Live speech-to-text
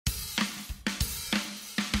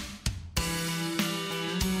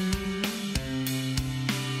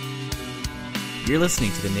You're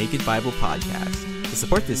listening to the Naked Bible Podcast. To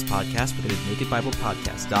support this podcast, go to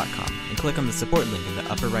nakedbiblepodcast.com and click on the support link in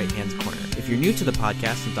the upper right-hand corner. If you're new to the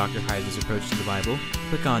podcast and Dr. Heiser's approach to the Bible,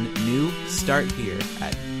 click on New Start Here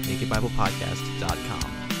at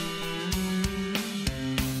nakedbiblepodcast.com.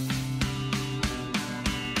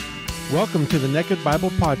 Welcome to the Naked Bible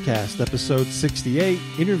Podcast, episode 68,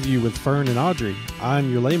 interview with Fern and Audrey.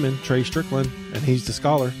 I'm your layman, Trey Strickland, and he's the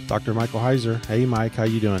scholar, Dr. Michael Heiser. Hey, Mike, how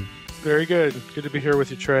you doing? Very good. Good to be here with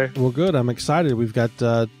you, Trey. Well, good. I'm excited. We've got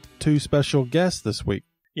two special guests this week.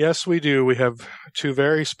 Yes, we do. We have two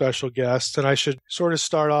very special guests, and I should sort of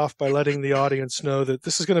start off by letting the audience know that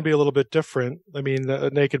this is going to be a little bit different. I mean, the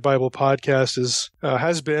Naked Bible Podcast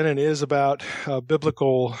has been and is about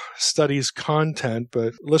biblical studies content,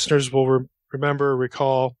 but listeners will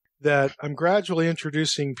recall that I'm gradually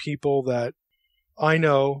introducing people that I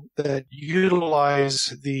know that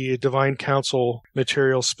utilize the divine counsel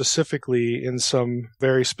material specifically in some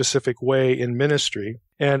very specific way in ministry.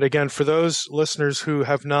 And again, for those listeners who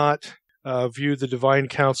have not viewed the divine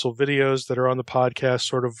counsel videos that are on the podcast,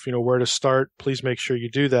 sort of, where to start, please make sure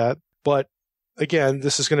you do that. But again,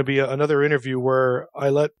 this is going to be another interview where I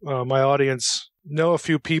let my audience know a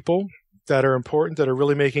few people that are important, that are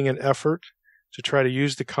really making an effort to try to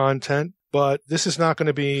use the content. But this is not going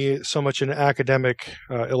to be so much an academic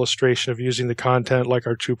illustration of using the content like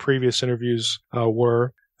our two previous interviews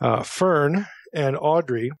were. Fern and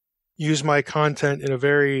Audrey use my content in a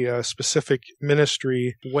very specific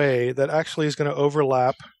ministry way that actually is going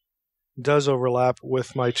to does overlap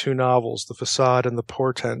with my two novels, The Façade and the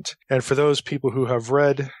Portent. And for those people who have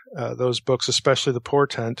read those books, especially The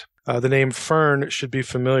Portent, the name Fern should be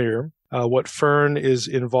familiar. What Fern is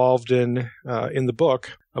involved in the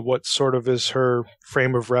book, what sort of is her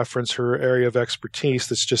frame of reference, her area of expertise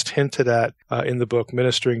that's just hinted at in the book,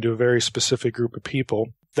 ministering to a very specific group of people.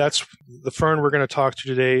 That's the Fern we're going to talk to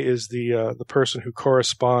today is the person who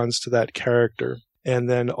corresponds to that character. And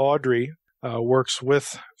then Audrey works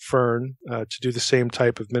with Fern to do the same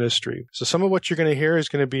type of ministry. So some of what you're going to hear is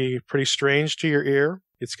going to be pretty strange to your ear.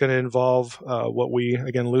 It's going to involve what we,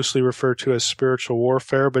 again, loosely refer to as spiritual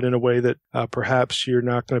warfare, but in a way that perhaps you're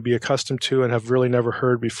not going to be accustomed to and have really never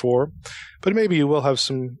heard before. But maybe you will have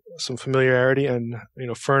some familiarity, and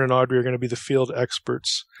Fern and Audrey are going to be the field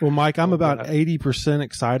experts. Well, Mike, I'm about 80%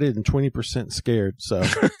 excited and 20% scared, so.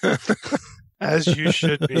 As you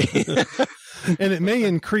should be. And it may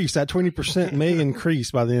increase. That 20% may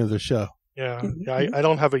increase by the end of the show. Yeah, I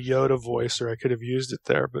don't have a Yoda voice, or I could have used it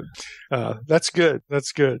there, but that's good.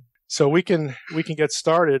 That's good. So we can get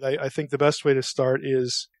started. I think the best way to start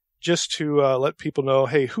is just to let people know,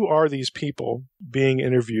 hey, who are these people being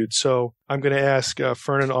interviewed? So I'm going to ask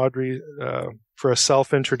Fern and Audrey for a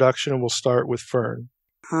self-introduction, and we'll start with Fern.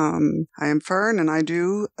 I am Fern, and I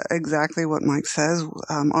do exactly what Mike says.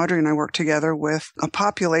 Audrey and I work together with a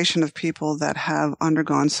population of people that have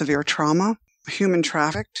undergone severe trauma, human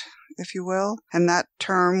trafficked, if you will. And that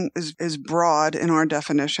term is broad in our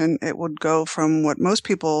definition. It would go from what most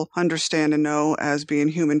people understand and know as being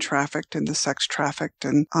human trafficked and the sex trafficked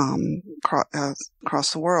and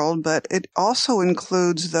across the world. But it also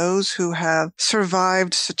includes those who have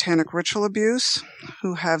survived satanic ritual abuse,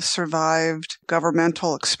 who have survived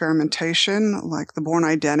governmental experimentation like the Born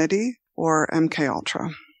Identity or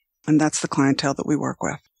MKUltra. And that's the clientele that we work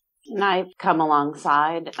with. And I've come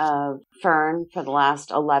alongside of Fern for the last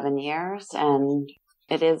 11 years, and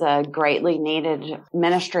it is a greatly needed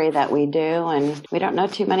ministry that we do, and we don't know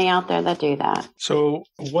too many out there that do that. So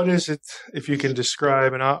what is it, if you can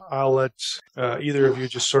describe, and I'll let either of you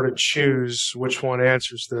just sort of choose which one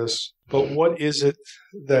answers this, but what is it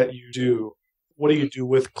that you do? What do you do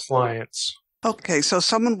with clients? Okay, so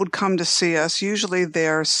someone would come to see us. Usually they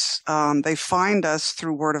find us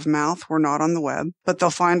through word of mouth. We're not on the web, but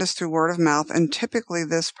they'll find us through word of mouth. And typically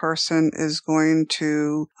this person is going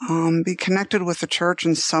to be connected with the church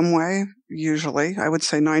in some way. Usually, I would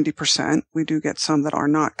say 90%. We do get some that are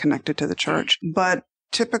not connected to the church. But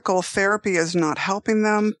typical therapy is not helping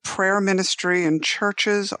them. Prayer ministry and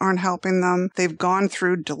churches aren't helping them. They've gone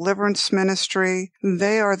through deliverance ministry.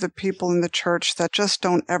 They are the people in the church that just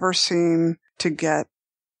don't ever seem to get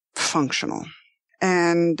functional.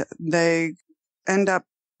 And they end up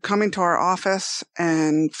coming to our office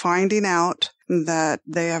and finding out that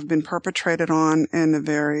they have been perpetrated on in a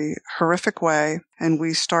very horrific way. And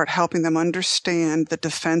we start helping them understand the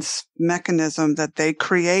defense mechanism that they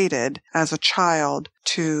created as a child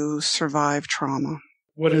to survive trauma.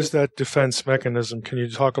 What is that defense mechanism? Can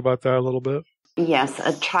you talk about that a little bit? Yes,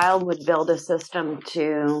 a child would build a system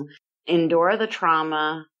to endure the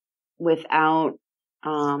trauma without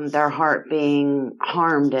their heart being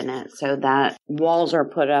harmed in it, so that walls are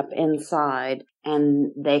put up inside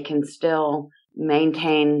and they can still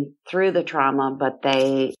maintain through the trauma, but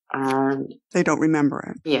they don't remember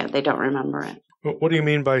it. Yeah, they don't remember it. What do you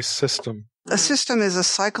mean by system? A system is a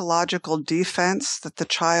psychological defense that the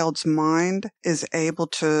child's mind is able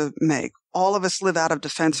to make. All of us live out of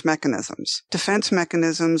defense mechanisms. Defense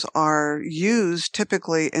mechanisms are used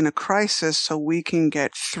typically in a crisis so we can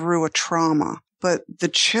get through a trauma. But the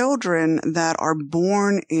children that are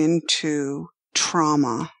born into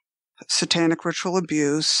trauma, satanic ritual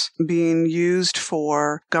abuse, being used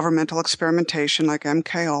for governmental experimentation like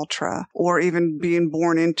MK Ultra, or even being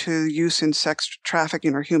born into use in sex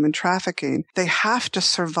trafficking or human trafficking, they have to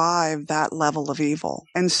survive that level of evil.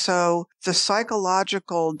 And so the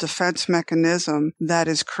psychological defense mechanism that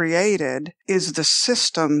is created is the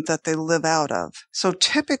system that they live out of. So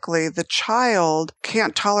typically the child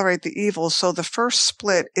can't tolerate the evil, so the first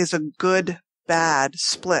split is a good-bad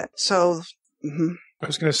split. So, I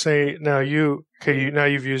was going to say, now you've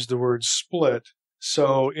used the word split.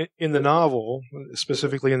 So in the novel,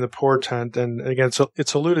 specifically in the Portent, and again,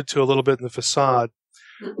 it's alluded to a little bit in the Façade,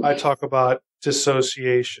 I talk about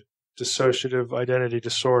dissociation, dissociative identity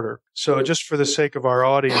disorder. So just for the sake of our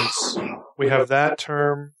audience, we have that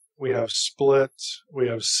term, we have split, we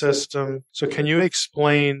have system. So can you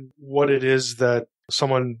explain what it is that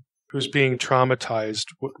someone who's being traumatized,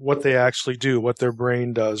 what they actually do, what their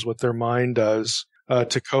brain does, what their mind does,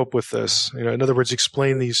 to cope with this? In other words,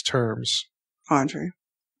 explain these terms. Audrey.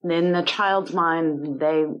 In the child's mind,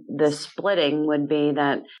 the splitting would be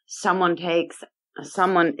that someone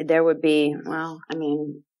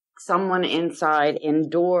inside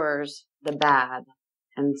endures the bad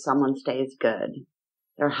and someone stays good.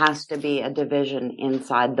 There has to be a division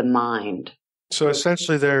inside the mind. So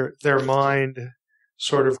essentially their mind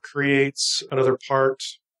sort of creates another part,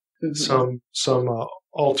 some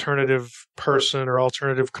alternative person or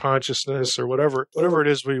alternative consciousness or whatever it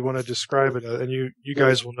is we want to describe it. And you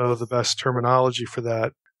guys will know the best terminology for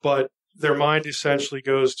that. But their mind essentially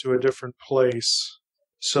goes to a different place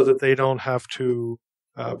so that they don't have to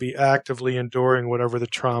be actively enduring whatever the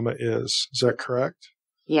trauma is. Is that correct?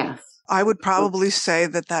 Yes. I would probably say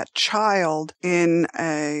that child in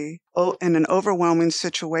an overwhelming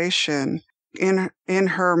situation in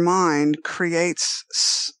her mind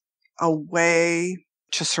creates a way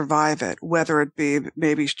to survive it, whether it be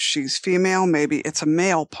maybe she's female, maybe it's a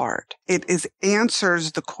male part. It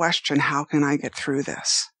answers the question, how can I get through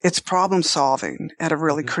this? It's problem solving at a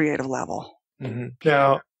really creative level. Mm-hmm.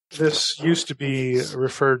 Now, this used to be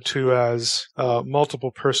referred to as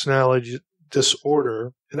multiple personality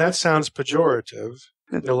disorder, and that sounds pejorative,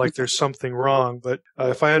 like there's something wrong. But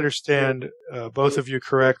if I understand both of you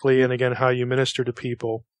correctly, and again, how you minister to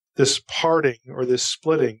people, this parting or this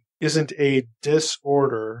splitting isn't a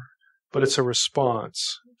disorder, but it's a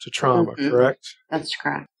response to trauma, correct? That's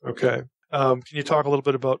correct. Okay. Can you talk a little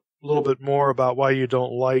bit more about why you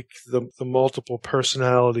don't like the multiple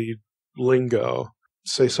personality lingo?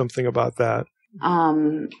 Say something about that.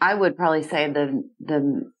 I would probably say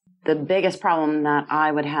the biggest problem that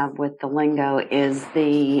I would have with the lingo is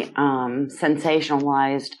the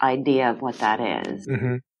sensationalized idea of what that is.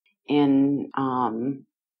 Mm-hmm.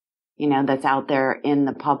 That's out there in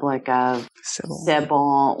the public of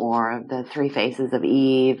Sybil or the Three Faces of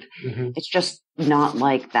Eve. Mm-hmm. It's just not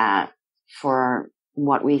like that for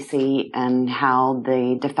what we see and how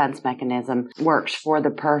the defense mechanism works for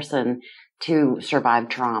the person to survive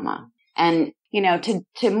trauma. And,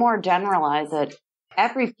 to more generalize it,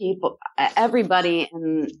 everybody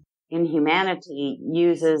in humanity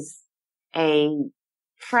uses a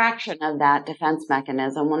fraction of that defense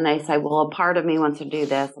mechanism when they say, well, a part of me wants to do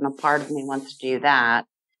this and a part of me wants to do that.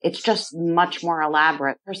 It's just much more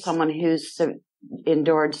elaborate for someone who's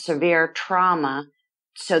endured severe trauma,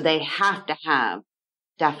 so they have to have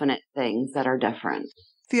definite things that are different.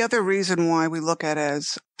 The other reason why we look at it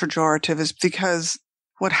as pejorative is because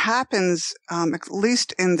what happens, at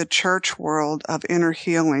least in the church world of inner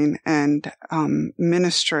healing and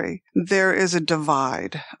ministry, there is a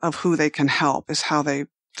divide of who they can help, is how they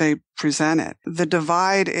present it. The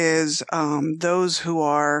divide is those who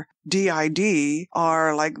are DID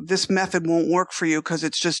are like, this method won't work for you because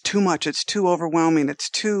it's just too much. It's too overwhelming. It's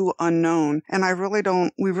too unknown. And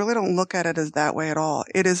we really don't look at it as that way at all.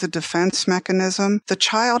 It is a defense mechanism. The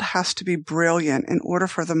child has to be brilliant in order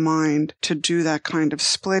for the mind to do that kind of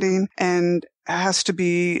splitting, and has to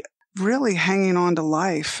be really hanging on to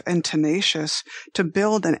life and tenacious to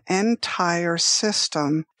build an entire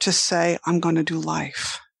system to say, I'm going to do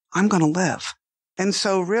life. I'm going to live. And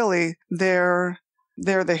so really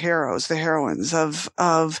they're the heroes, the heroines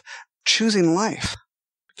of choosing life.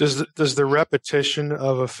 Does the repetition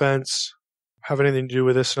of offense have anything to do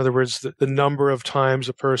with this? In other words, the number of times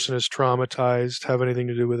a person is traumatized have anything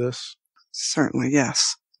to do with this? Certainly,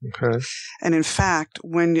 yes. Okay. And in fact,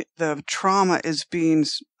 when the trauma is being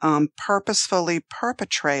purposefully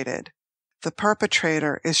perpetrated, the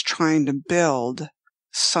perpetrator is trying to build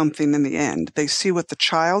something in the end. They see what the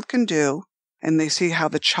child can do, and they see how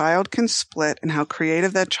the child can split and how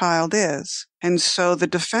creative that child is. And so the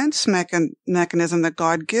defense mechanism that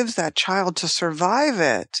God gives that child to survive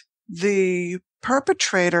it, the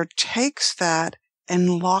perpetrator takes that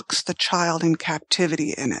and locks the child in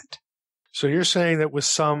captivity in it. So you're saying that with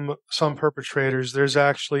some perpetrators, there's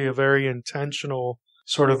actually a very intentional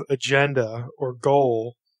sort of agenda or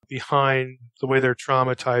goal behind the way they're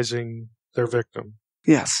traumatizing their victim.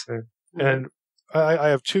 Yes. Okay. And I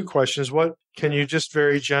have two questions. What can you just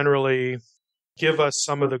very generally give us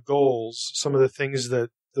some of the goals, some of the things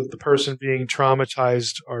that the person being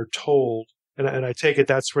traumatized are told? And I take it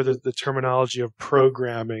that's where the terminology of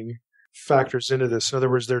programming factors into this. In other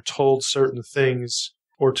words, they're told certain things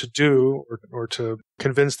or to do or to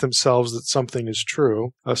convince themselves that something is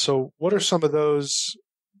true. So what are some of those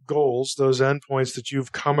goals, those endpoints that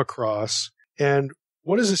you've come across? And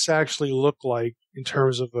what does this actually look like in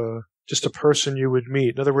terms of just a person you would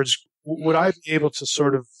meet? In other words, would I be able to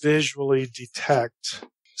sort of visually detect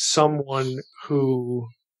someone who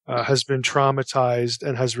has been traumatized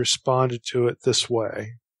and has responded to it this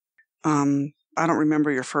way? I don't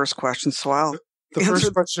remember your first question, so I'll The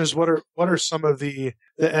first question is, what are some of the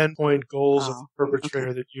endpoint goals of the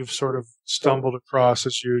perpetrator that you've sort of stumbled across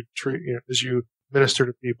as you as you minister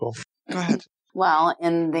to people? Go ahead. Well,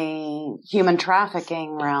 in the human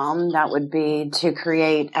trafficking realm, that would be to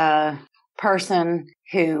create a person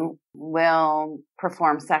who will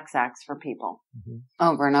perform sex acts for people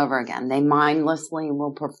over and over again. They mindlessly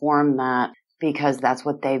will perform that because that's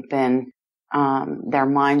what they've been, their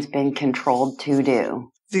mind's been controlled to do.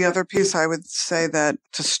 The other piece I would say that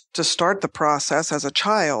to start the process as a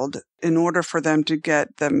child, in order for them to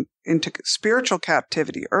get them into spiritual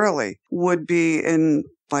captivity early, would be in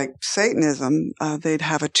like Satanism. They'd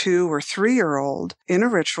have a 2 or 3-year-old in a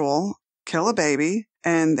ritual, kill a baby,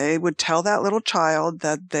 and they would tell that little child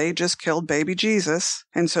that they just killed baby Jesus.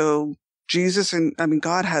 And so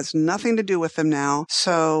God has nothing to do with them now.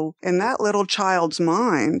 So in that little child's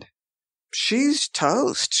mind, she's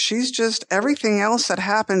toast. She's just everything else that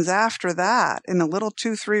happens after that in the little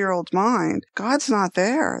 2, 3-year-old's mind. God's not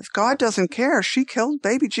there. God doesn't care. She killed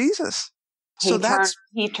baby Jesus.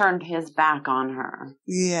 He turned his back on her.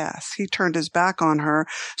 Yes, he turned his back on her.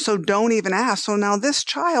 So don't even ask. So now this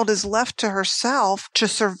child is left to herself to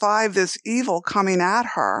survive this evil coming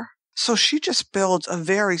at her. So she just builds a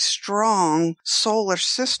very strong solar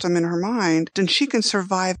system in her mind, and she can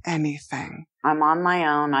survive anything. I'm on my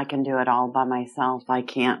own. I can do it all by myself. I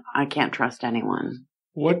can't trust anyone.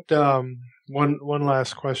 What, one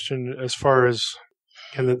last question as far as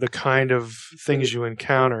the kind of things you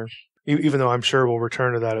encounter, even though I'm sure we'll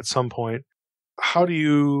return to that at some point. How do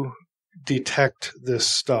you detect this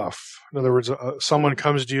stuff? In other words, someone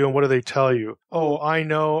comes to you and what do they tell you? Oh, I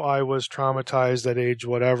know I was traumatized at age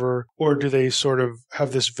whatever. Or do they sort of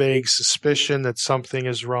have this vague suspicion that something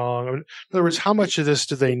is wrong? In other words, how much of this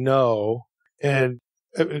do they know? And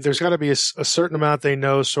there's got to be a certain amount they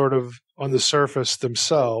know sort of on the surface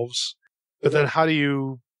themselves. But then how do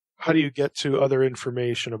you get to other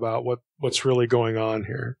information about what's really going on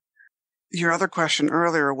here? Your other question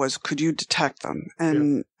earlier was, could you detect them?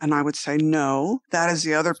 And I would say no. That is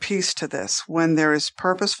the other piece to this. When there is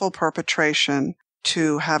purposeful perpetration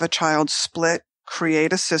to have a child split,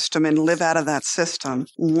 create a system, and live out of that system,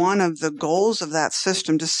 one of the goals of that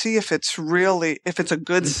system to see if it's a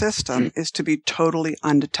good system is to be totally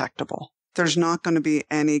undetectable. There's not going to be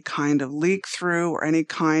any kind of leak through or any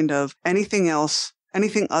kind of anything else,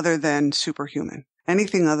 anything other than superhuman,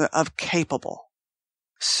 anything other of capable.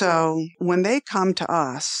 So when they come to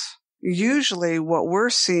us, usually what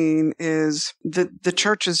we're seeing is the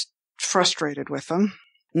church is frustrated with them.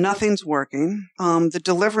 Nothing's working. The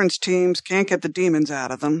deliverance teams can't get the demons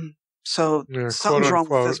out of them. So something's wrong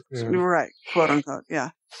with this. Right. Quote unquote.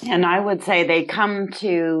 Yeah. And I would say they come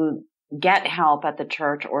to get help at the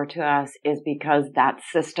church or to us is because that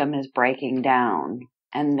system is breaking down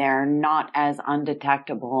and they're not as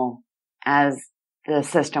undetectable as the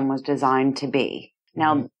system was designed to be.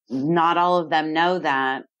 Now, not all of them know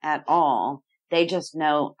that at all. They just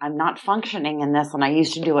know I'm not functioning in this and I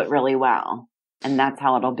used to do it really well. And that's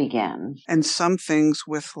how it'll begin. And some things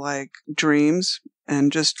with like dreams and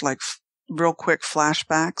just like real quick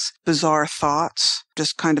flashbacks, bizarre thoughts,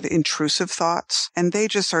 just kind of intrusive thoughts. And they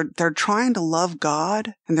just they're trying to love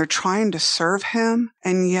God and they're trying to serve him.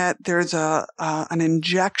 And yet there's an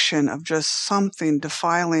injection of just something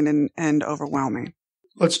defiling and overwhelming.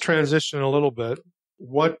 Let's transition a little bit.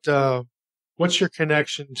 What's your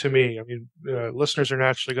connection to me? I mean, listeners are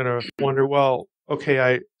naturally going to wonder, well,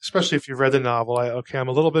 okay, especially if you've read the novel, I'm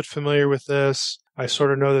a little bit familiar with this. I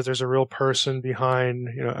sort of know that there's a real person behind,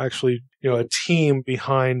 a team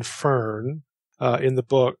behind Fern in the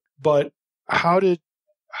book. But how did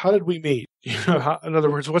we meet? In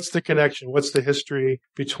other words, what's the connection? What's the history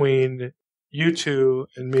between you two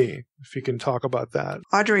and me, if you can talk about that?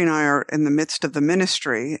 Audrey and I are in the midst of the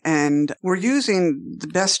ministry, and we're using the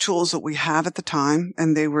best tools that we have at the time,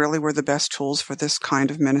 and they really were the best tools for this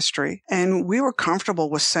kind of ministry. And we were comfortable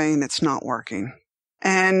with saying it's not working.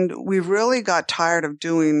 And we really got tired of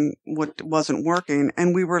doing what wasn't working,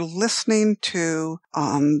 and we were listening to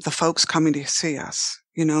the folks coming to see us,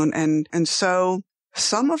 and so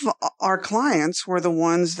some of our clients were the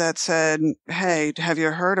ones that said, hey, have you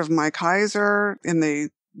heard of Mike Heiser? And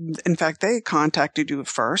in fact, they contacted you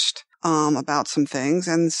first about some things.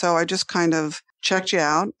 And so I just kind of checked you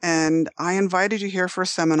out, and I invited you here for a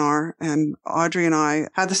seminar, and Audrey and I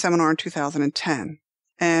had the seminar in 2010.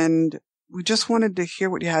 And we just wanted to hear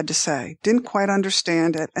what you had to say. Didn't quite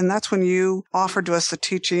understand it. And that's when you offered to us the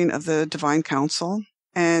teaching of the Divine Council.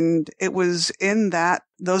 And it was in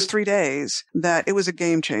those 3 days that it was a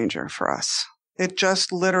game changer for us. It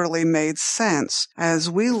just literally made sense. As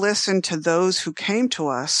we listened to those who came to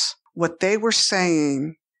us, what they were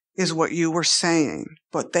saying is what you were saying.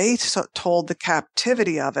 But they told the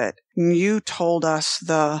captivity of it, and you told us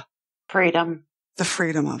the freedom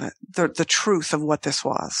of it, the truth of what this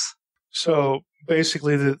was. So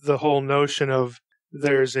basically the whole notion of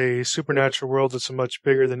there's a supernatural world that's much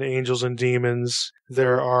bigger than angels and demons.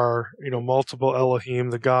 There are, multiple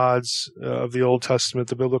Elohim, the gods of the Old Testament,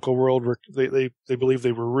 the biblical world. They believe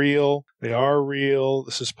they were real. They are real.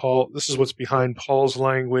 This is what's behind Paul's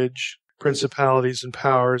language, principalities and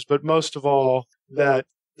powers. But most of all, that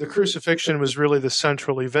the crucifixion was really the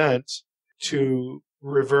central event to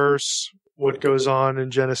reverse what goes on in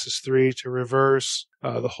Genesis 3, to reverse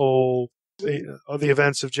the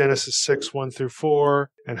events of Genesis 6, 1 through 4,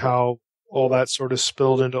 and how all that sort of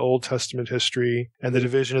spilled into Old Testament history, and the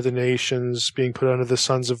division of the nations being put under the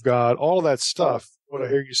sons of God. All that stuff, what I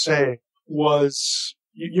hear you saying, was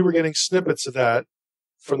you were getting snippets of that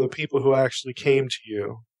from the people who actually came to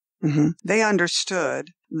you. Mm-hmm. They understood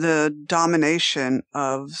the domination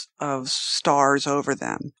of stars over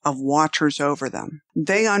them, of watchers over them.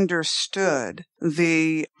 They understood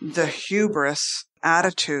the hubris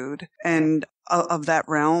attitude and of that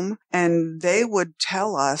realm, and they would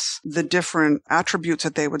tell us the different attributes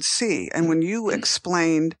that they would see. And when you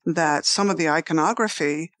explained that some of the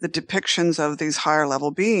iconography, the depictions of these higher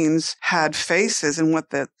level beings had faces and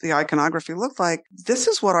what the iconography looked like, this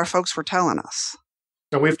is what our folks were telling us.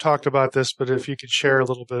 Now, we've talked about this, but if you could share a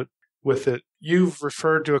little bit with it. You've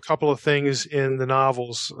referred to a couple of things in the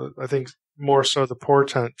novels, I think more so the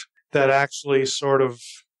Portent, that actually sort of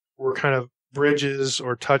were kind of bridges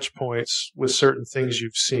or touch points with certain things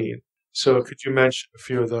you've seen. So could you mention a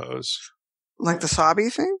few of those? Like the Sabi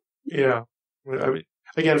thing? Yeah. I mean,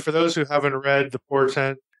 again, for those who haven't read the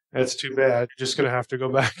Portent, that's too bad. You're just going to have to go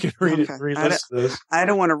back and read it and re-listen to this. I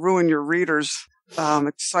don't want to ruin your readers'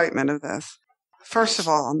 excitement of this. First of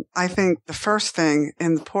all, I think the first thing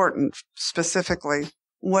in the Portent specifically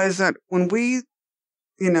was that when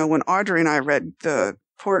Audrey and I read the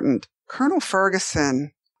Portent, Colonel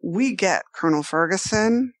Ferguson, we get Colonel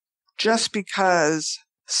Ferguson just because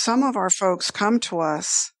some of our folks come to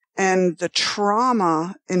us and the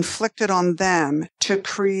trauma inflicted on them to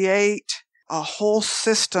create a whole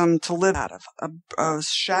system to live out of, a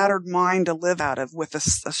shattered mind to live out of with a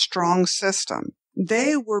strong system.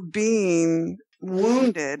 They were being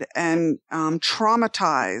wounded and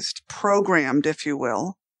traumatized, programmed, if you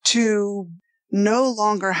will, to no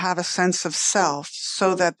longer have a sense of self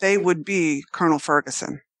so that they would be Colonel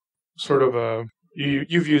Ferguson. Sort of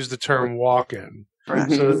you've used the term walk-in.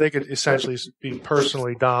 Correct. So that they could essentially be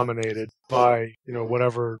personally dominated by,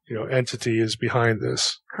 whatever, entity is behind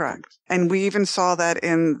this. Correct. And we even saw that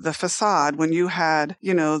in the Façade when you had,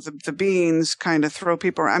 the beings kind of throw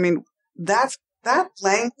people around. I mean, that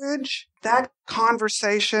language, that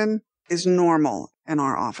conversation is normal in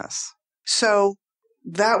our office. So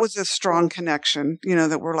that was a strong connection,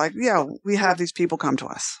 that we're like, yeah, we have these people come to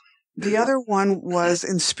us. The other one was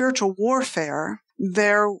in spiritual warfare.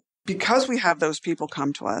 Because we have those people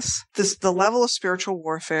come to us, the level of spiritual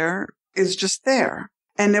warfare is just there.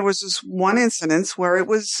 And there was this one incident where it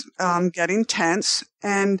was getting tense,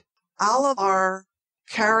 and all of our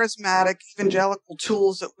charismatic evangelical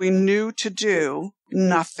tools that we knew to do,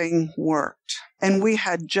 nothing worked. And we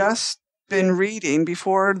had just been reading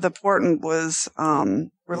before the Portent was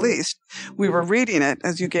released. We were reading it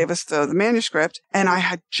as you gave us the manuscript, and I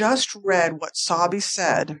had just read what Sabi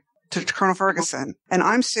said to Colonel Ferguson. And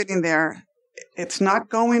I'm sitting there. It's not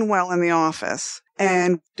going well in the office,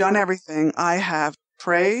 and done everything. I have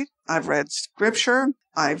prayed. I've read scripture.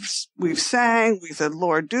 We've sang. We said,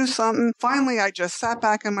 Lord, do something. Finally, I just sat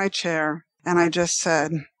back in my chair and I just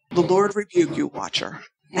said, the Lord rebuke you, watcher.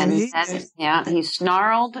 And he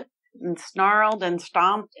snarled and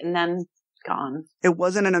stomped and then gone. It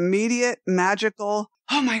wasn't an immediate magical,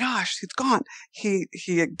 oh my gosh, it's gone. He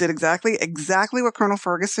did exactly what Colonel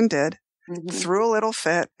Ferguson did, threw a little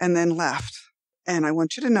fit and then left. And I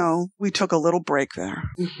want you to know, we took a little break there.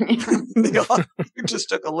 We just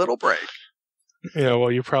took a little break. Yeah,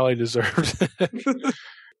 well, you probably deserved it.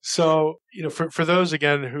 So, for those,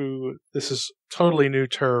 again, who this is totally new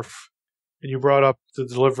turf, and you brought up the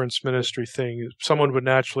deliverance ministry thing, someone would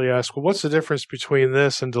naturally ask, well, what's the difference between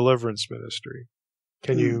this and deliverance ministry?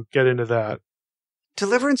 Can you get into that?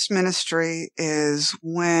 Deliverance ministry is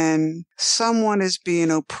when someone is being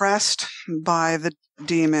oppressed by the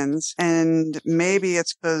demons, and maybe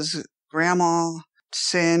it's because grandma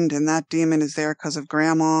sinned and that demon is there because of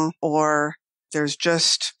grandma, or there's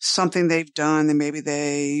just something they've done, and maybe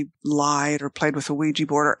they lied or played with a Ouija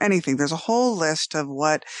board or anything. There's a whole list of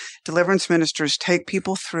what deliverance ministers take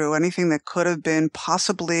people through, anything that could have been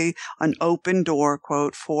possibly an open door,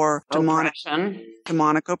 quote, for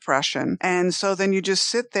demonic oppression. And so then you just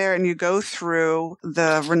sit there and you go through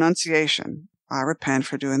the renunciation. I repent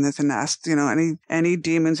for doing this, and ask, any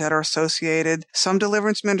demons that are associated. Some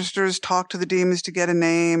deliverance ministers talk to the demons to get a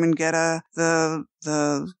name and get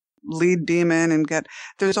the lead demon and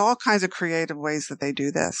there's all kinds of creative ways that they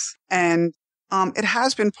do this. And it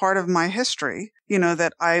has been part of my history,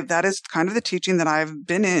 that is kind of the teaching that I've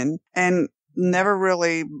been in and never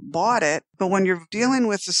really bought it. But when you're dealing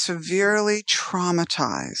with the severely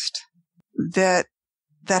traumatized that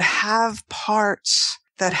have parts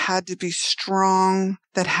that had to be strong,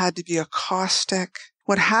 that had to be caustic,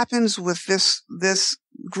 what happens with this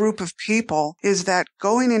group of people is that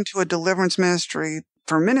going into a deliverance ministry,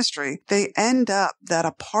 they end up that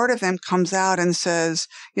a part of them comes out and says,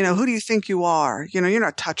 who do you think you are? You're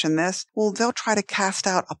not touching this. Well, they'll try to cast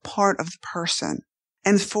out a part of the person.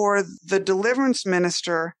 And for the deliverance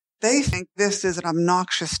minister, they think this is an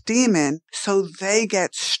obnoxious demon, so they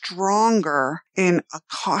get stronger in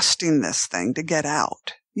accosting this thing to get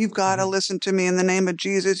out. You've got to listen to me in the name of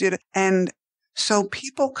Jesus. And so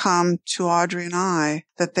people come to Audrey and I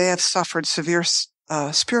that they have suffered severe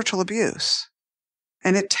spiritual abuse.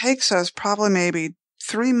 And it takes us probably maybe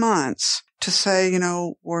 3 months to say,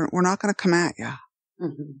 we're not going to come at you.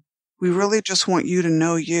 Mm-hmm. We really just want you to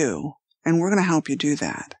know you, and we're going to help you do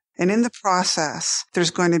that. And in the process, there's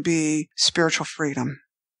going to be spiritual freedom.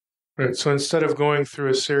 Right. So instead of going through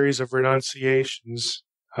a series of renunciations,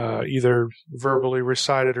 either verbally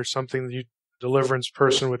recited or something the deliverance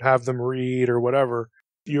person would have them read or whatever,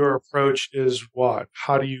 your approach is what?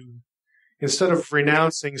 How do you... Instead of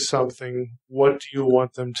renouncing something, what do you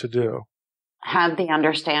want them to do? Have the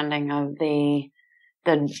understanding of the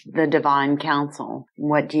divine counsel.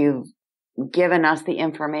 What you've given us the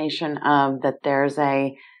information of, that there's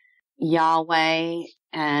a Yahweh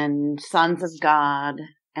and sons of God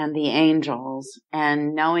and the angels,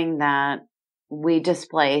 and knowing that we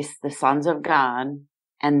displace the sons of God,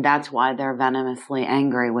 and that's why they're venomously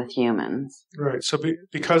angry with humans. Right. So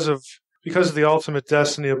because of the ultimate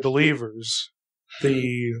destiny of believers,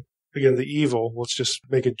 the evil, let's just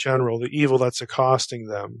make it general, the evil that's accosting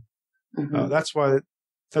them, that's why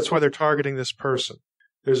they're targeting this person.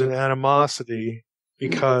 There's an animosity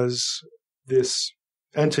because this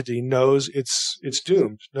entity knows it's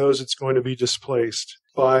doomed, knows it's going to be displaced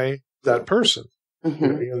by that person,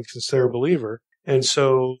 since they're a believer. And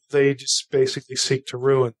so they just basically seek to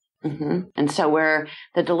ruin. And so where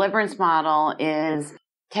the deliverance model is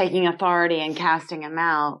taking authority and casting them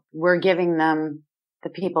out, we're giving them, the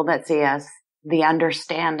people that see us, the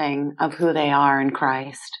understanding of who they are in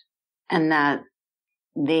Christ, and that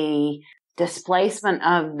the displacement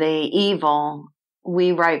of the evil,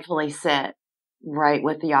 we rightfully sit right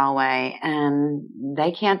with Yahweh, and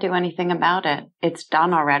they can't do anything about it. It's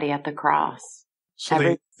done already at the cross.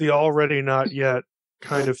 So the already not yet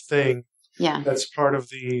kind of thing, that's part of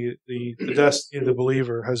the destiny of the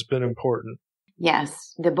believer has been important.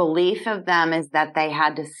 Yes. The belief of them is that they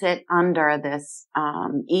had to sit under this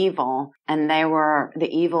evil, and the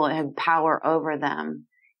evil had power over them.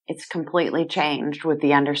 It's completely changed with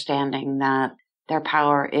the understanding that their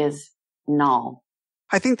power is null.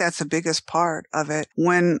 I think that's the biggest part of it.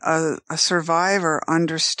 When a survivor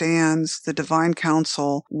understands the divine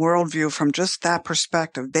counsel worldview from just that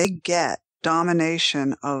perspective, they get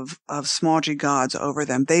domination of small g gods over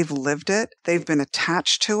them. They've lived it. They've been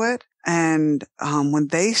attached to it. And when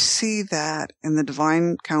they see that in the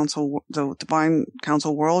divine counsel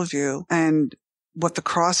worldview and what the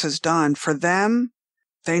cross has done for them,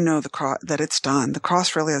 they know that it's done. The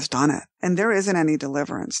cross really has done it. And there isn't any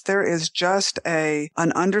deliverance. There is just an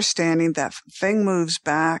understanding that thing moves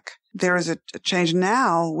back. There is a change.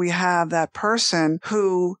 Now we have that person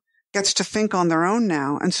who gets to think on their own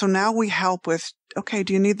now. And so now we help with, okay,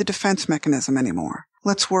 do you need the defense mechanism anymore?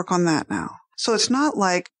 Let's work on that now. So it's not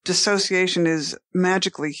like dissociation is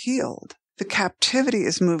magically healed. The captivity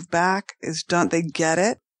is moved back, is done. They get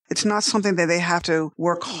it. It's not something that they have to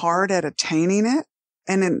work hard at attaining it.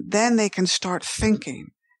 And then they can start thinking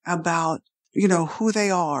about, who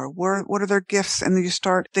they are, what are their gifts, and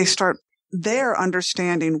they start their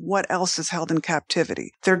understanding what else is held in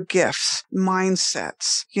captivity, their gifts,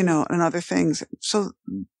 mindsets, and other things. So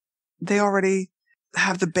they already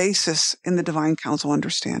have the basis in the divine counsel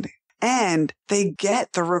understanding. And they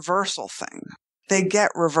get the reversal thing. They get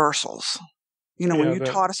reversals. When you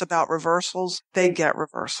taught us about reversals, they get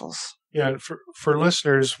reversals. Yeah, for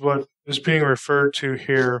listeners, what is being referred to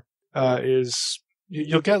here is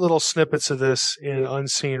you'll get little snippets of this in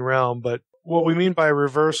Unseen Realm, but what we mean by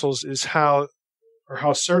reversals is how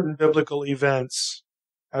certain biblical events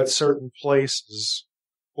at certain places,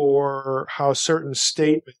 or how certain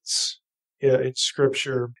statements in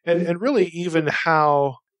Scripture, and really even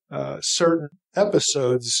how certain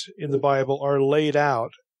episodes in the Bible are laid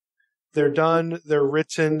out. They're done, they're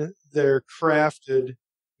written, they're crafted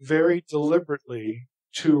very deliberately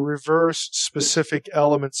to reverse specific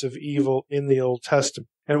elements of evil in the Old Testament.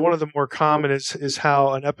 And one of the more common is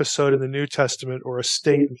how an episode in the New Testament or a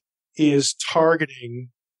statement is targeting,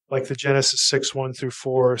 like the Genesis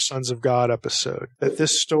 6:1-4 Sons of God episode. That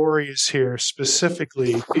this story is here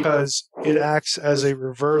specifically because it acts as a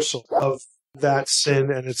reversal of that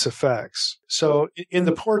sin and its effects. So in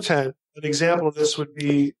the Portent, an example of this would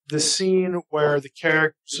be the scene where the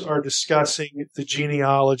characters are discussing the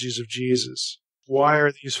genealogies of Jesus. Why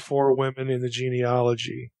are these 4 women in the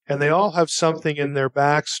genealogy? And they all have something in their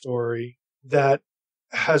backstory that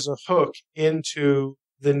has a hook into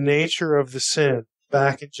the nature of the sin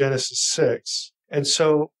back in Genesis 6. And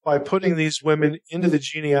so by putting these women into the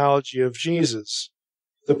genealogy of Jesus,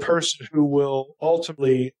 the person who will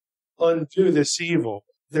ultimately undo this evil,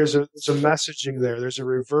 there's a messaging there. There's a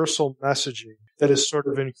reversal messaging that is sort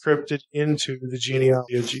of encrypted into the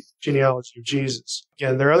genealogy of Jesus.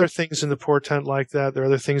 Again, there are other things in the Portent like that. There are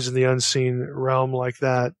other things in the Unseen Realm like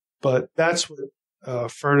that. But that's what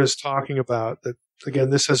Fern is talking about. That,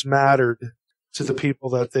 again, this has mattered to the people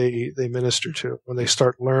that they minister to when they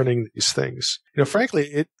start learning these things.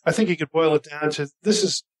 Frankly, I think you could boil it down to this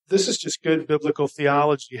is just good biblical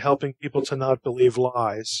theology, helping people to not believe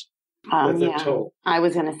lies. Told. I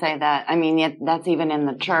was going to say that. I mean, that's even in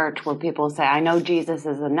the church where people say, I know Jesus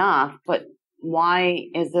is enough, but why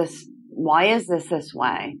is this this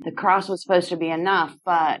way? The cross was supposed to be enough,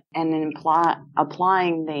 and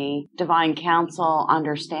applying the divine counsel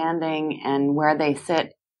understanding and where they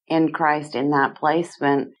sit in Christ in that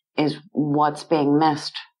placement is what's being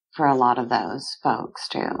missed for a lot of those folks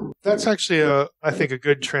too. That's actually I think a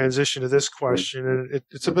good transition to this question, and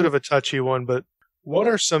it's a bit of a touchy one, but what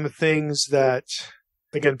are some things that,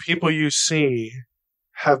 again, people you see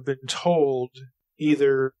have been told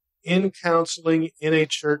either in counseling, in a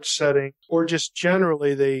church setting, or just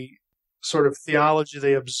generally they sort of theology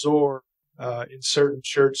they absorb in certain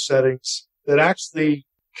church settings that actually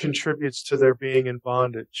contributes to their being in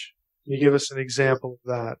bondage? Can you give us an example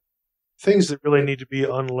of that? Things that really need to be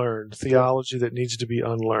unlearned, theology that needs to be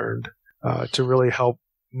unlearned to really help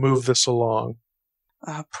move this along.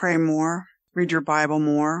 Pray more. Read your Bible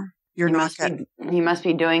more. You must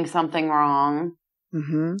be doing something wrong.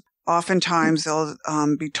 Mm-hmm. Oftentimes they'll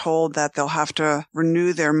be told that they'll have to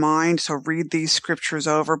renew their mind. So read these scriptures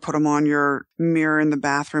over, put them on your mirror in the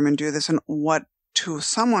bathroom and do this. And what to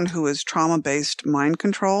someone who is trauma-based mind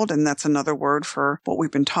controlled, and that's another word for what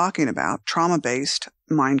we've been talking about, trauma-based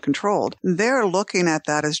mind controlled. They're looking at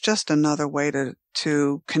that as just another way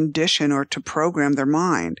to condition or to program their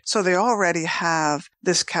mind. So they already have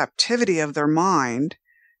this captivity of their mind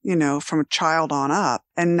from a child on up.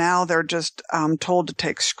 And now they're just told to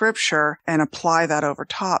take scripture and apply that over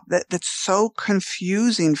top. That's so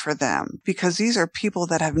confusing for them, because these are people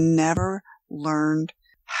that have never learned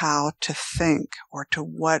how to think or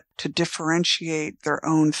to differentiate their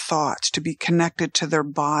own thoughts, to be connected to their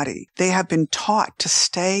body. They have been taught to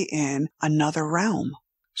stay in another realm.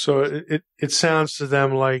 So it sounds to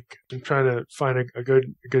them like, I'm trying to find a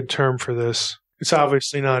good term for this. It's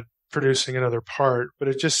obviously not producing another part, but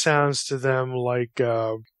it just sounds to them like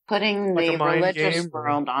putting like the a mind religious game,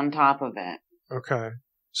 world on top of it. Okay.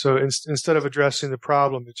 So instead of addressing the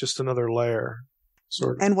problem, it's just another layer.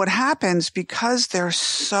 Sort of. And what happens, because they're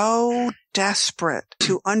so desperate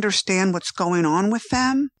to understand what's going on with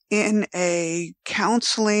them in a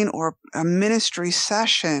counseling or a ministry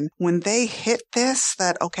session, when they hit this,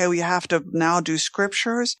 that, okay, we have to now do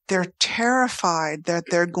scriptures, they're terrified that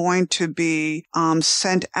they're going to be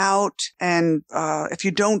sent out. And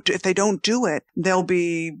if they don't do it, they'll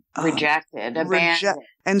be rejected, abandoned.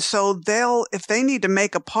 And so if they need to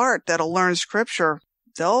make a part that'll learn scripture,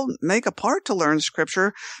 they'll make a part to learn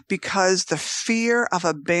scripture, because the fear of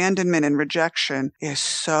abandonment and rejection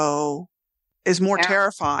is more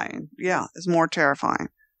terrifying. Yeah, is more terrifying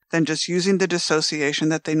than just using the dissociation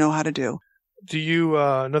that they know how to do. Do you,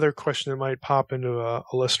 another question that might pop into a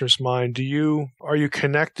listener's mind, are you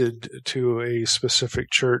connected to a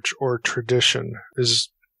specific church or tradition?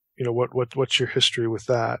 What's your history with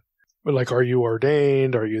that? Like, are you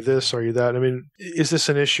ordained? Are you this? Are you that? I mean, is this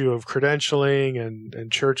an issue of credentialing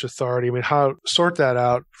and church authority? I mean, how sort that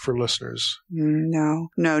out for listeners? No,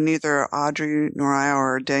 neither Audrey nor I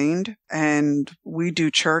are ordained. And we do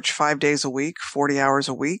church 5 days a week, 40 hours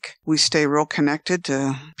a week. We stay real connected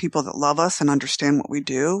to people that love us and understand what we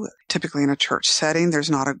do. Typically in a church setting, there's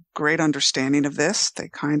not a great understanding of this. They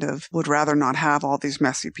kind of would rather not have all these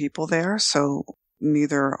messy people there. So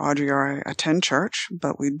neither Audrey or I attend church,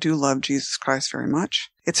 but we do love Jesus Christ very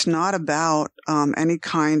much. It's not about any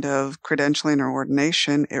kind of credentialing or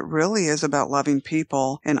ordination. It really is about loving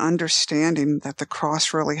people and understanding that the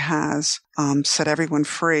cross really has set everyone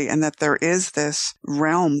free, and that there is this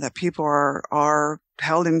realm that people are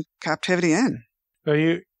held in captivity in. Now,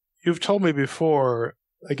 you've told me before,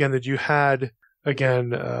 again, that you had,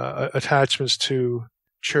 attachments to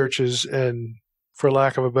churches, and for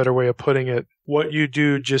lack of a better way of putting it, what you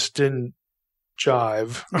do just didn't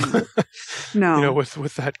jive. No.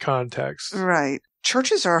 With that context. Right.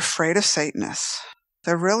 Churches are afraid of Satanists.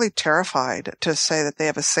 They're really terrified to say that they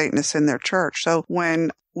have a Satanist in their church. So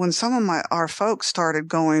when some of our folks started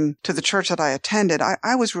going to the church that I attended,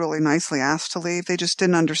 I was really nicely asked to leave. They just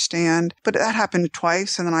didn't understand. But that happened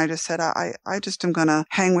twice. And then I just said, I just am going to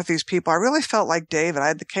hang with these people. I really felt like David. I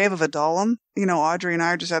had the cave of Adullam. Audrey and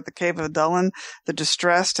I just had the cave of Adullam, the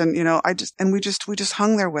distressed. And, we just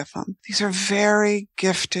hung there with them. These are very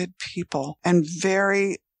gifted people and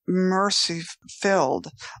very mercy-filled,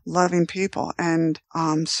 loving people. And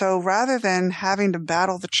so rather than having to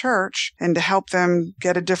battle the church and to help them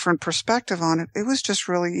get a different perspective on it, it was just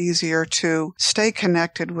really easier to stay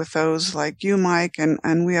connected with those like you, Mike,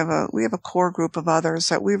 and we have a core group of others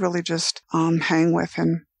that we really just hang with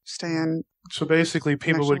and stay in. So basically,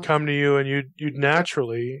 people would come to you, and you'd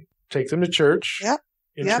naturally take them to church. Yep.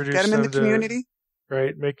 Get them in the community.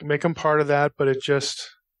 Right. Make them part of that, but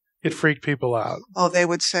it freaked people out. Oh, they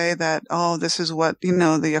would say that, this is what,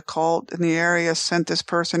 the occult in the area sent this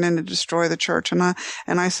person in to destroy the church. And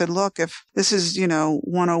I said, look, if this is,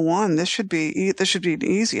 101, this should be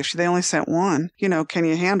easy. If they only sent one, can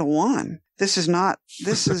you handle one? This is not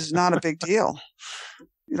a big deal.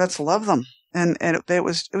 Let's love them. And it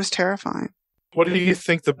was terrifying. What do you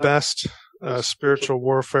think the best spiritual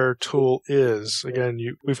warfare tool is? Again,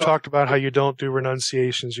 we've talked about how you don't do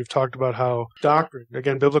renunciations. You've talked about how doctrine,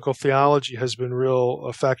 again, biblical theology has been real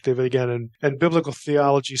effective, again, and biblical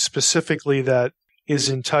theology specifically that is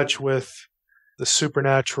in touch with the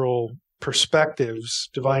supernatural perspectives,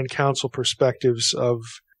 divine counsel perspectives of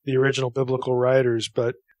the original biblical writers.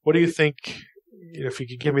 But what do you think, if you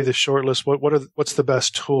could give me the short list, what's the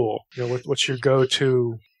best tool? What's your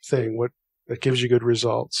go-to thing? What that gives you good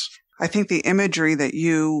results? I think the imagery that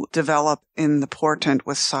you develop in the Portent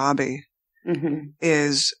with Sabi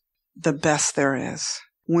is the best there is.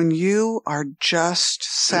 When you are just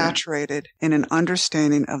saturated in an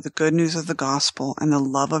understanding of the good news of the gospel and the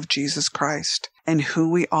love of Jesus Christ and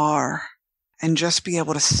who we are, and just be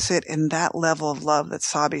able to sit in that level of love that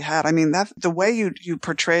Sabi had. I mean, that the way you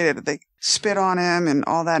portrayed it, they spit on him and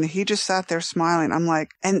all that, and he just sat there smiling. I'm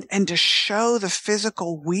like, and to show the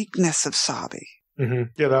physical weakness of Sabi. Mm-hmm.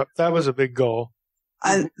 Yeah, that was a big goal.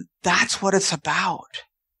 That's what it's about.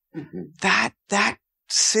 Mm-hmm. That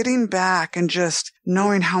sitting back and just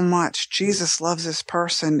knowing how much Jesus loves this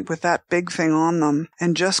person with that big thing on them,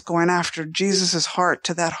 and just going after Jesus's heart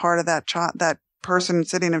to that heart of that child, that person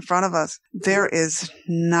sitting in front of us, there is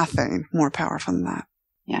nothing more powerful than that.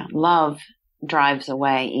 Yeah, love drives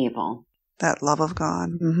away evil. That love of God.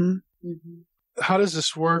 Mm-hmm. Mm-hmm. How does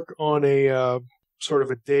this work on a sort of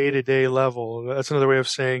a day-to-day level? That's another way of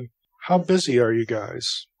saying, how busy are you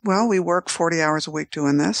guys? Well, we work 40 hours a week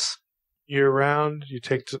doing this. Year-round? You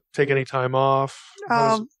take any time off?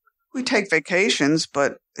 We take vacations,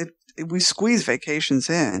 but we squeeze vacations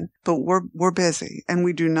in. But we're busy, and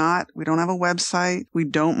we don't have a website. We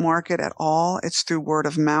don't market at all. It's through word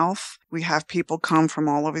of mouth. We have people come from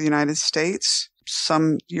all over the United States,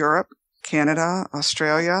 some Europe, Canada,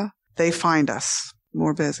 Australia. They find us.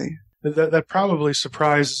 We're busy. That probably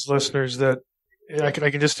surprises listeners. That I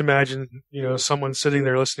can just imagine, someone sitting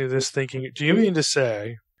there listening to this thinking, do you mean to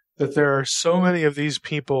say that there are so many of these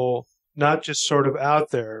people, not just sort of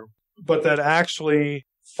out there, but that actually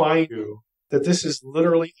find you, that this is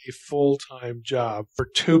literally a full-time job for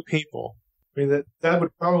two people? I mean, that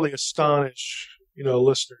would probably astonish,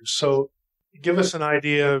 listeners. So give us an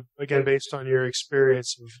idea, again, based on your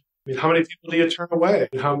experience of, how many people do you turn away?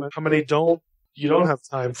 How many you don't have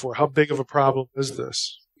time for? How big of a problem is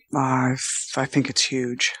this? I think it's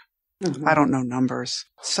huge. Mm-hmm. I don't know numbers.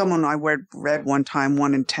 Someone I read one time,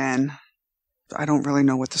 1 in 10. I don't really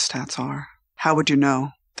know what the stats are. How would you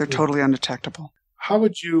know? They're totally undetectable. How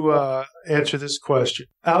would you answer this question?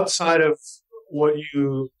 Outside of what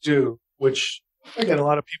you do, which, again, a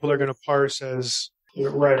lot of people are going to parse as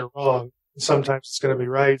right or wrong. Sometimes it's going to be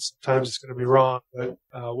right, sometimes it's going to be wrong. But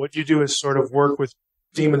what you do is sort of work with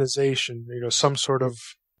demonization, some sort of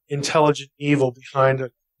intelligent evil behind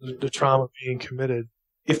the trauma being committed.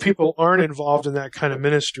 If people aren't involved in that kind of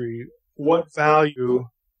ministry, what value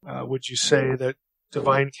would you say that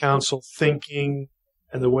divine counsel thinking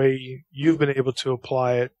and the way you've been able to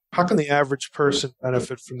apply it, how can the average person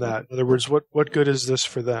benefit from that? In other words, what good is this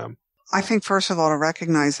for them? I think, first of all, to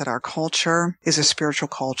recognize that our culture is a spiritual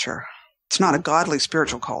culture. It's not a godly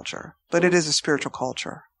spiritual culture, but it is a spiritual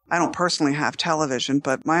culture. I don't personally have television,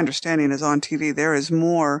 but my understanding is on TV there is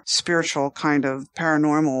more spiritual kind of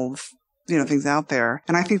paranormal, things out there.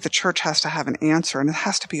 And I think the church has to have an answer, and it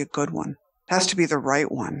has to be a good one. It has to be the right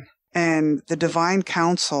one. And the divine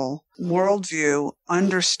counsel, worldview,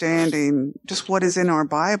 understanding just what is in our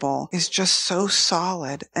Bible is just so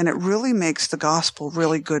solid, and it really makes the gospel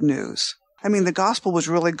really good news. I mean, the gospel was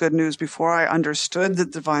really good news before I understood the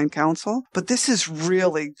divine counsel, but this is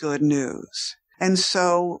really good news. And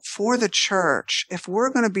so for the church, if we're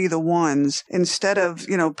going to be the ones, instead of,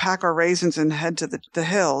 pack our raisins and head to the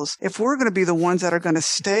hills, if we're going to be the ones that are going to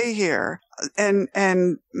stay here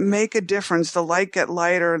and make a difference, the light get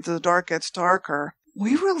lighter, the dark gets darker,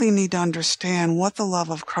 we really need to understand what the love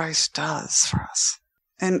of Christ does for us.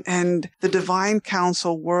 And the divine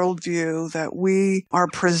counsel worldview that we are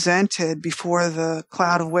presented before the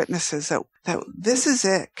cloud of witnesses, that this is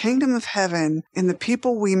it. Kingdom of heaven in the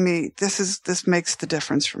people we meet. This makes the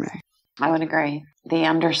difference for me. I would agree. The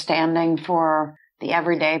understanding for the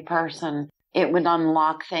everyday person, it would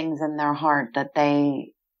unlock things in their heart that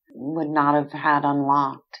they would not have had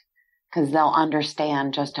unlocked, because they'll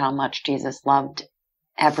understand just how much Jesus loved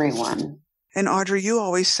everyone. And Audrey, you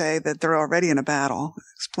always say that they're already in a battle.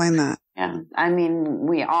 Explain that. Yeah. I mean,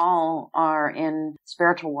 we all are in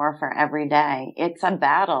spiritual warfare every day. It's a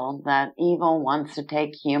battle that evil wants to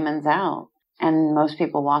take humans out. And most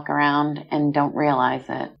people walk around and don't realize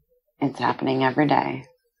it. It's happening every day.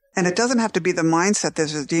 And it doesn't have to be the mindset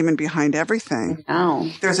there's a demon behind everything.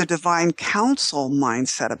 No. There's a divine counsel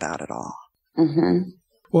mindset about it all. Mm-hmm.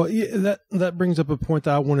 Well, yeah, that brings up a point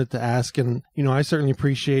that I wanted to ask. And, I certainly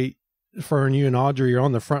appreciate, Fern, you and Audrey are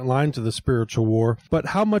on the front lines of the spiritual war, but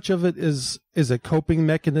how much of it is a coping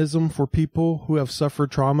mechanism for people who have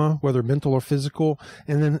suffered trauma, whether mental or physical,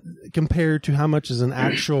 and then compared to how much is an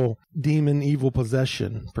actual demon evil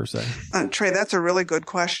possession per se? Trey, that's a really good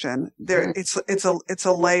question. It's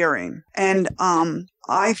a layering. And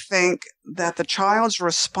I think that the child's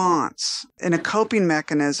response in a coping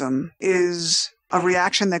mechanism is a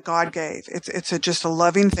reaction that God gave. It's just a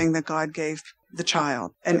loving thing that God gave the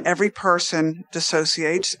child. And every person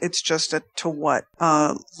dissociates. It's just to what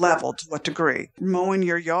level, to what degree. Mowing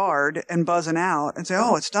your yard and buzzing out and say,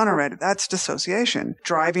 oh, it's done already. That's dissociation.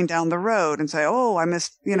 Driving down the road and say, oh, I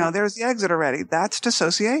missed, there's the exit already. That's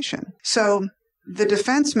dissociation. So the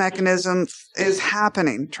defense mechanism is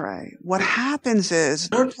happening, Trey. What happens is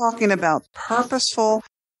we're talking about purposeful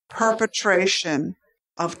perpetration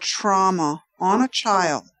of trauma on a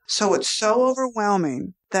child. So it's so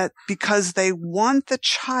overwhelming that because they want the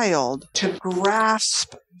child to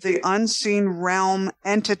grasp the unseen realm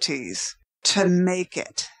entities to make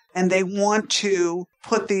it. And they want to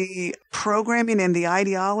put the programming and the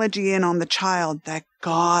ideology in on the child that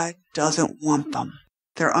God doesn't want them.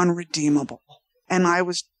 They're unredeemable. And I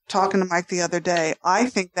was talking to Mike the other day. I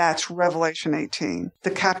think that's Revelation 18,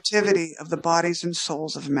 the captivity of the bodies and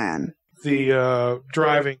souls of men. The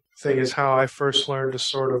driving thing is how I first learned to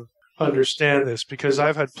sort of understand this, because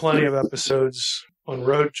I've had plenty of episodes on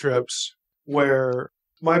road trips where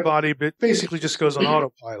my body basically just goes on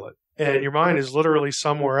autopilot. And your mind is literally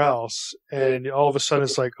somewhere else. And all of a sudden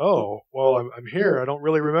it's like, oh, well, I'm here. I don't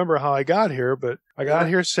really remember how I got here, but I got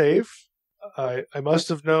here safe. I must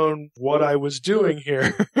have known what I was doing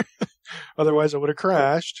here. Otherwise I would have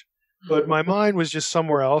crashed. But my mind was just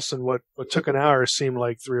somewhere else. And what took an hour seemed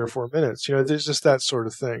like 3 or 4 minutes. You know, there's just that sort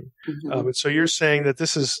of thing. Mm-hmm. And so you're saying that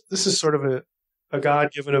this is sort of a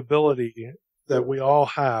God-given ability that we all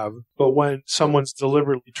have. But when someone's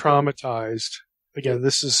deliberately traumatized, again,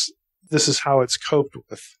 this is how it's coped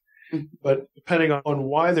with. But depending on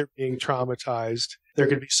why they're being traumatized, there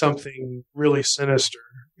could be something really sinister,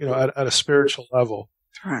 you know, at a spiritual level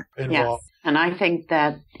involved. Yes. And I think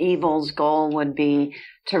that evil's goal would be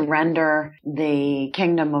to render the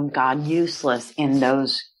kingdom of God useless in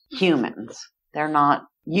those humans. They're not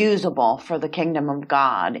usable for the kingdom of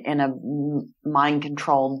God in a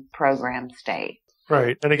mind-controlled program state.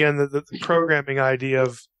 Right. And again, the programming idea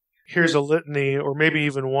of here's a litany, or maybe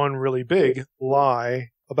even one really big lie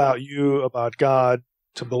about you, about God,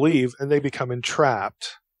 to believe, and they become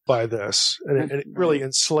entrapped by this and really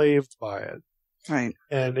enslaved by it. Right.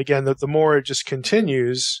 And again, the more it just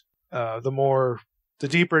continues, the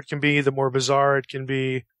deeper it can be, the more bizarre it can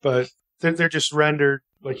be, but they're just rendered,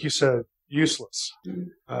 like you said, useless.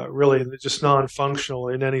 Really, just non-functional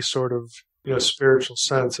in any sort of, you know, spiritual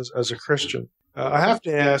sense as a Christian. I have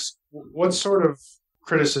to ask, what sort of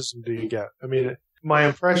criticism do you get? I mean, my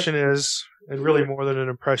impression is, and really more than an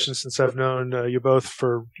impression since I've known you both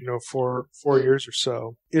for, you know, 4 years or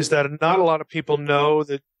so, is that not a lot of people know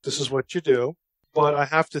that this is what you do. But I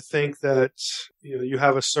have to think that, you know, you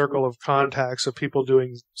have a circle of contacts of people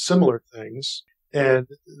doing similar things, and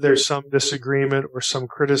there's some disagreement or some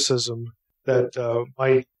criticism that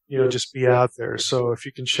might, you know, just be out there. So if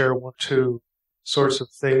you can share 1 or 2 sorts of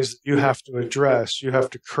things that you have to address, you have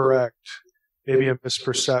to correct, maybe a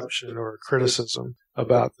misperception or a criticism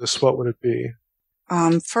about this, what would it be?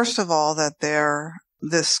 First of all, that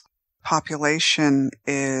this population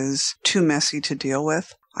is too messy to deal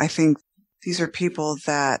with. I think these are people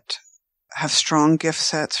that have strong gift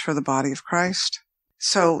sets for the body of Christ.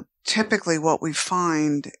 So typically what we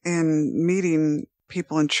find in meeting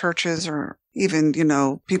people in churches, or even, you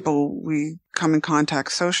know, people we come in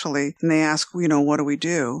contact socially, and they ask, you know, what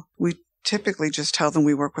do? We typically just tell them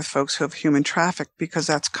we work with folks who have human trafficked, because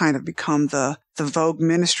that's kind of become the vogue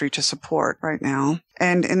ministry to support right now.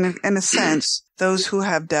 And in a sense, those who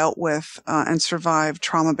have dealt with and survived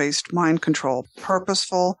trauma-based mind control,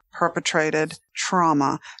 purposeful, perpetrated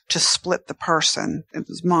trauma to split the person in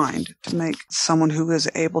his mind, to make someone who is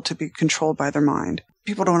able to be controlled by their mind.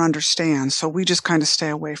 People don't understand, so we just kind of stay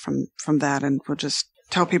away from that, and we'll just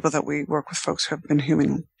tell people that we work with folks who have been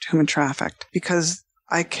human trafficked, because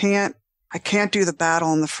I can't do the battle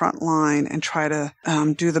on the front line and try to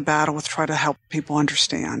do the battle try to help people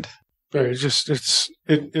understand. Right.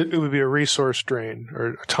 It would be a resource drain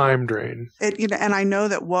or a time drain. And I know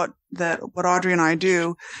that what Audrey and I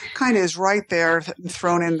do kind of is right there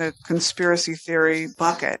thrown in the conspiracy theory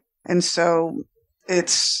bucket. And so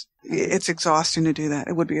it's exhausting to do that.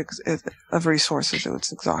 It would be of resources.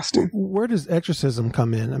 It's exhausting. Where does exorcism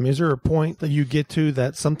come in? I mean, is there a point that you get to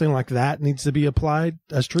that something like that needs to be applied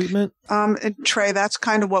as treatment? Trey, that's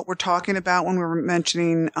kind of what we're talking about when we're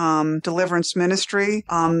mentioning deliverance ministry.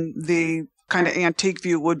 The kind of antique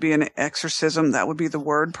view would be an exorcism. That would be the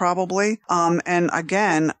word probably. And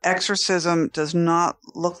again, exorcism does not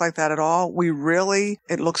look like that at all.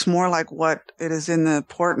 It looks more like what it is in the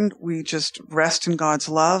Portent. We just rest in God's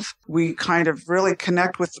love. We kind of really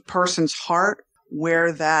connect with the person's heart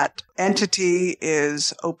where that entity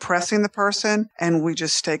is oppressing the person, and we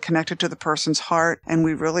just stay connected to the person's heart, and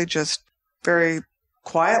we really just very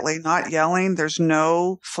quietly, not yelling. There's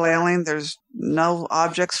no flailing. There's no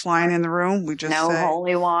objects flying in the room. We just say,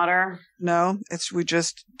 holy water. No, we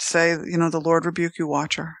just say, you know, the Lord rebuke you,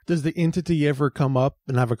 watcher. Does the entity ever come up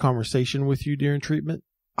and have a conversation with you during treatment?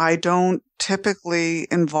 I don't typically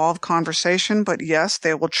involve conversation, but yes,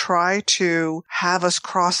 they will try to have us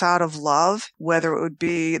cross out of love, whether it would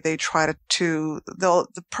be they try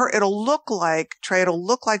it'll look like, Trey, it'll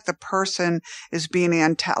look like the person is being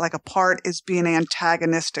like a part is being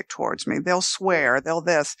antagonistic towards me. They'll swear, they'll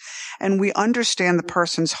this, and we understand the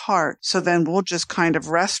person's heart. So then we'll just kind of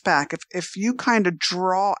rest back. If you kind of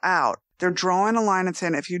draw out, they're drawing a line and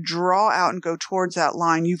saying, if you draw out and go towards that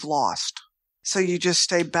line, you've lost. So you just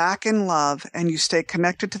stay back in love and you stay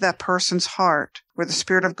connected to that person's heart where the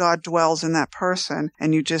Spirit of God dwells in that person.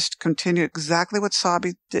 And you just continue exactly what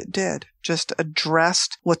Sabi did. Just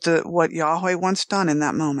addressed what Yahweh wants done in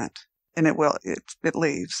that moment. And it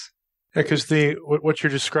leaves. Yeah, because what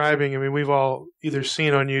you're describing, I mean, we've all either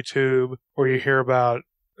seen on YouTube or you hear about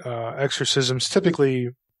exorcisms, typically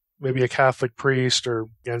maybe a Catholic priest or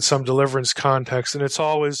in some deliverance context, and it's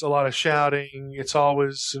always a lot of shouting. It's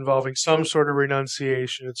always involving some sort of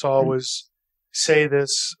renunciation. It's always say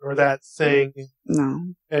this or that thing.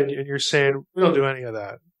 No. And you're saying, we don't do any of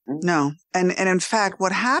that. No. And in fact,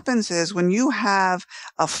 what happens is when you have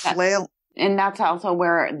a flail... And that's also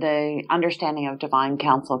where the understanding of divine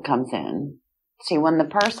counsel comes in. See, when the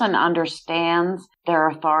person understands their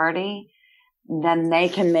authority, then they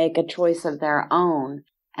can make a choice of their own.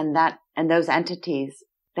 And those entities,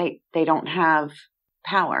 they don't have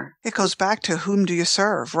power. It goes back to whom do you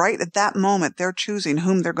serve, right? At that moment, they're choosing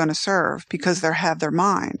whom they're going to serve because they have their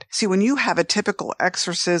mind. See, when you have a typical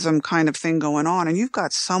exorcism kind of thing going on and you've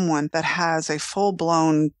got someone that has a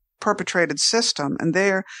full-blown perpetrated system and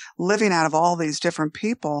they're living out of all these different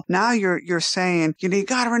people, now you're saying, you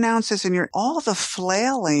got to renounce this, and all the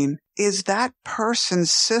flailing is that person's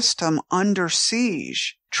system under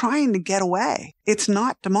siege, trying to get away. It's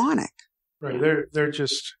not demonic. Right. They're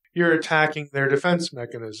just, you're attacking their defense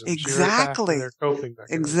mechanisms. Exactly. You're attacking their coping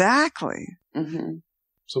mechanisms. Exactly. Mm-hmm.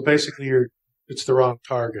 So basically it's the wrong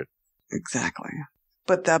target. Exactly.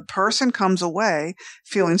 But the person comes away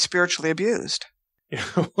feeling spiritually abused.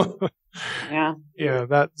 Yeah. Yeah,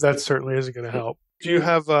 that certainly isn't going to help. Do you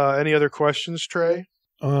have any other questions, Trey?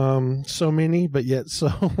 So many, but yet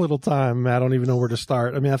so little time. I don't even know where to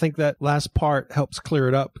start. I mean, I think that last part helps clear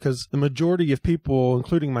it up because the majority of people,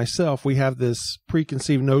 including myself, we have this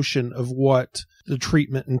preconceived notion of what the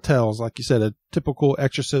treatment entails. Like you said, a typical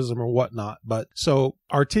exorcism or whatnot. But so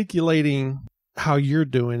articulating how you're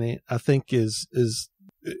doing it, I think is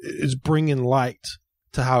bringing light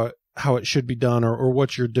to how it should be done or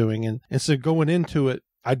what you're doing. And so going into it,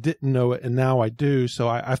 I didn't know it, and now I do. So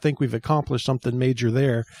I think we've accomplished something major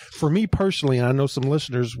there. For me personally, and I know some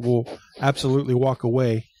listeners will absolutely walk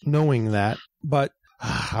away knowing that. But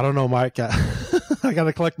I don't know, Mike. I got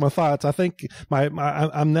to collect my thoughts. I think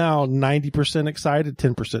I'm now 90% excited,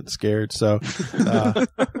 10% scared. So.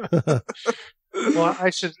 Well,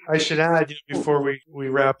 I should add before we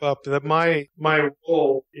wrap up that my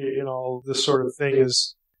role in all this sort of thing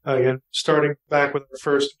is, again, starting back with our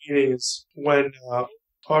first meeting, is when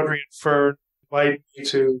Audrey and Fern invite me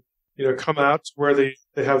to, come out to where they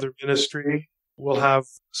have their ministry. We'll have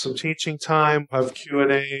some teaching time, have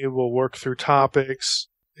Q&A, we'll work through topics.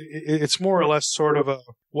 It's more or less sort of a,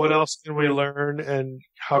 what else can we learn and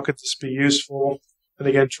how could this be useful? And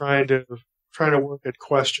again, trying to work at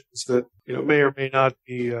questions that, may or may not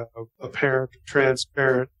be apparent or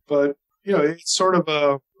transparent. But, it's sort of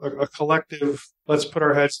a collective, let's put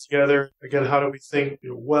our heads together. Again, how do we think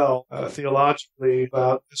theologically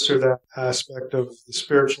about this or that aspect of the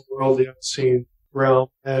spiritual world, the unseen realm,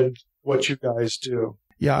 and what you guys do?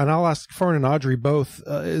 Yeah, and I'll ask Fern and Audrey both.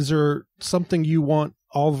 Is there something you want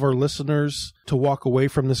all of our listeners to walk away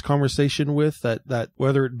from this conversation with, that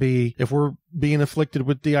whether it be if we're being afflicted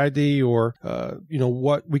with DID or,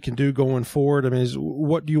 what we can do going forward? I mean,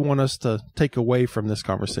 what do you want us to take away from this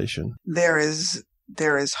conversation? There is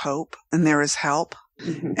hope and there is help,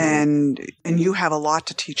 mm-hmm. and you have a lot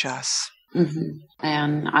to teach us. Mm-hmm.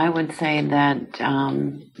 And I would say that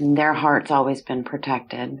their heart's always been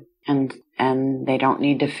protected, and they don't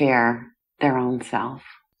need to fear their own self.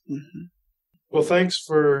 Mm-hmm. Well, thanks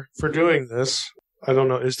for doing this. I don't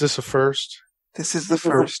know. Is this a first? This is the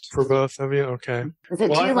first. For both of you? Okay. Is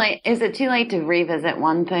it too late to revisit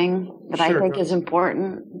one thing that I think is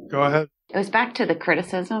important? Go ahead. It was back to the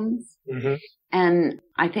criticisms. Mm-hmm. And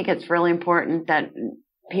I think it's really important that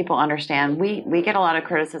people understand. We get a lot of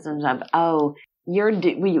criticisms of,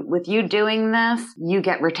 with you doing this, you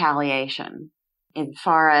get retaliation. As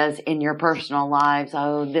far as in your personal lives,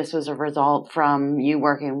 this was a result from you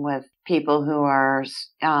working with people who are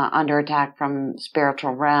under attack from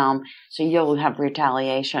spiritual realm, so you'll have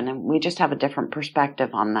retaliation. And we just have a different perspective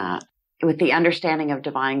on that. With the understanding of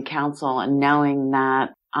divine counsel and knowing that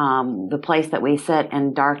the place that we sit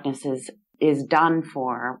and darkness is done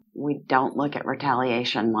for, we don't look at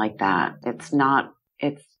retaliation like that. It's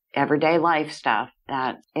everyday life stuff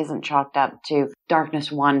that isn't chalked up to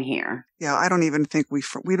darkness won here. Yeah, I don't even think we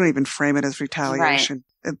don't even frame it as retaliation.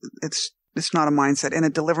 Right. It's not a mindset. In a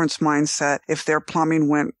deliverance mindset, if their plumbing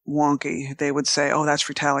went wonky, they would say, oh, that's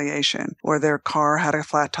retaliation. Or their car had a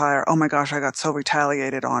flat tire. Oh my gosh, I got so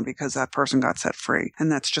retaliated on because that person got set free. And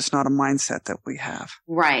that's just not a mindset that we have.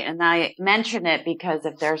 Right. And I mention it because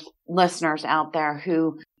if there's listeners out there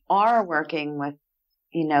who are working with,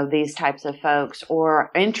 these types of folks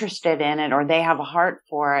or interested in it, or they have a heart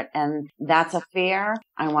for it, and that's a fear,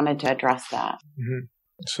 I wanted to address that. Mm-hmm.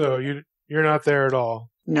 So you're not there at all.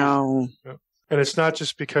 No. And it's not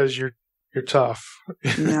just because you're tough.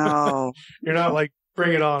 No. You're not like,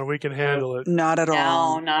 bring it on, we can handle it. Not at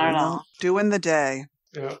all. No, not at all. Doing the day.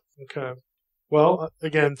 Yeah. Okay. Well,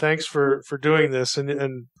 again, thanks for doing this.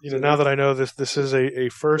 And now that I know this is a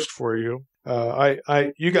first for you,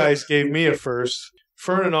 you guys gave me a first.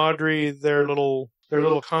 Fern and Audrey, their little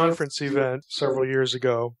conference event several years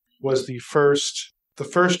ago was the first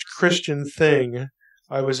Christian thing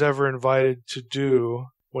I was ever invited to do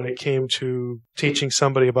when it came to teaching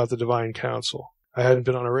somebody about the divine counsel. I hadn't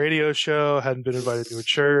been on a radio show, hadn't been invited to a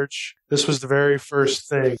church. This was the very first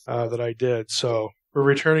thing that I did. So we're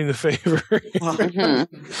returning the favor. Well,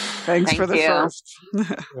 thanks for the first.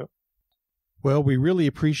 Yeah. Well, we really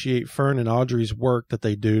appreciate Fern and Audrey's work that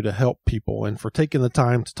they do to help people and for taking the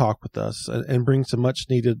time to talk with us and bring some much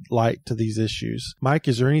needed light to these issues. Mike,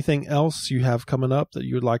 is there anything else you have coming up that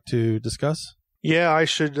you would like to discuss? Yeah, I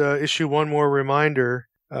should issue one more reminder.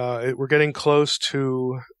 We're getting close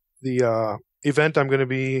to the event I'm going to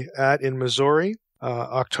be at in Missouri,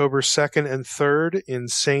 October 2nd and 3rd in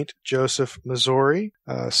St. Joseph, Missouri,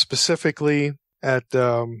 specifically at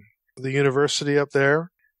the university up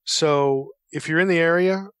there. So if you're in the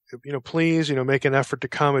area, please, make an effort to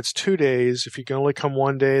come. It's 2 days. If you can only come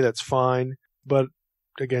one day, that's fine. But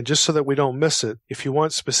again, just so that we don't miss it, if you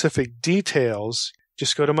want specific details,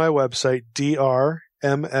 just go to my website,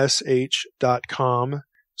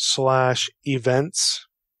 drmsh.com/events,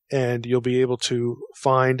 and you'll be able to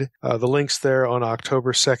find the links there on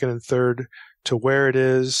October 2nd and 3rd to where it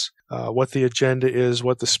is, what the agenda is,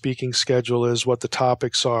 what the speaking schedule is, what the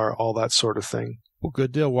topics are, all that sort of thing. Well,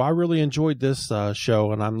 good deal. Well, I really enjoyed this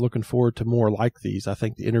show, and I'm looking forward to more like these. I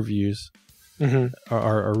think the interviews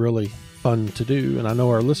are really fun to do, and I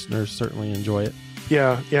know our listeners certainly enjoy it.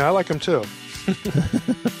 Yeah, I like them too.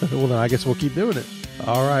 Well, then I guess we'll keep doing it.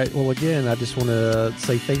 All right. Well, again, I just want to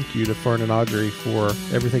say thank you to Fern and Audrey for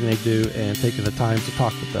everything they do and taking the time to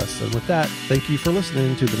talk with us. And with that, thank you for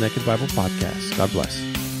listening to the Naked Bible Podcast. God bless.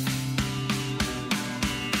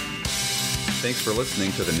 Thanks for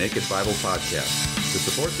listening to the Naked Bible Podcast. To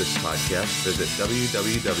support this podcast, visit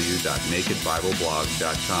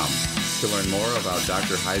www.nakedbibleblog.com. To learn more about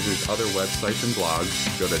Dr. Heiser's other websites and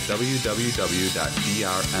blogs, go to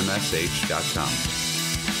www.drmsh.com.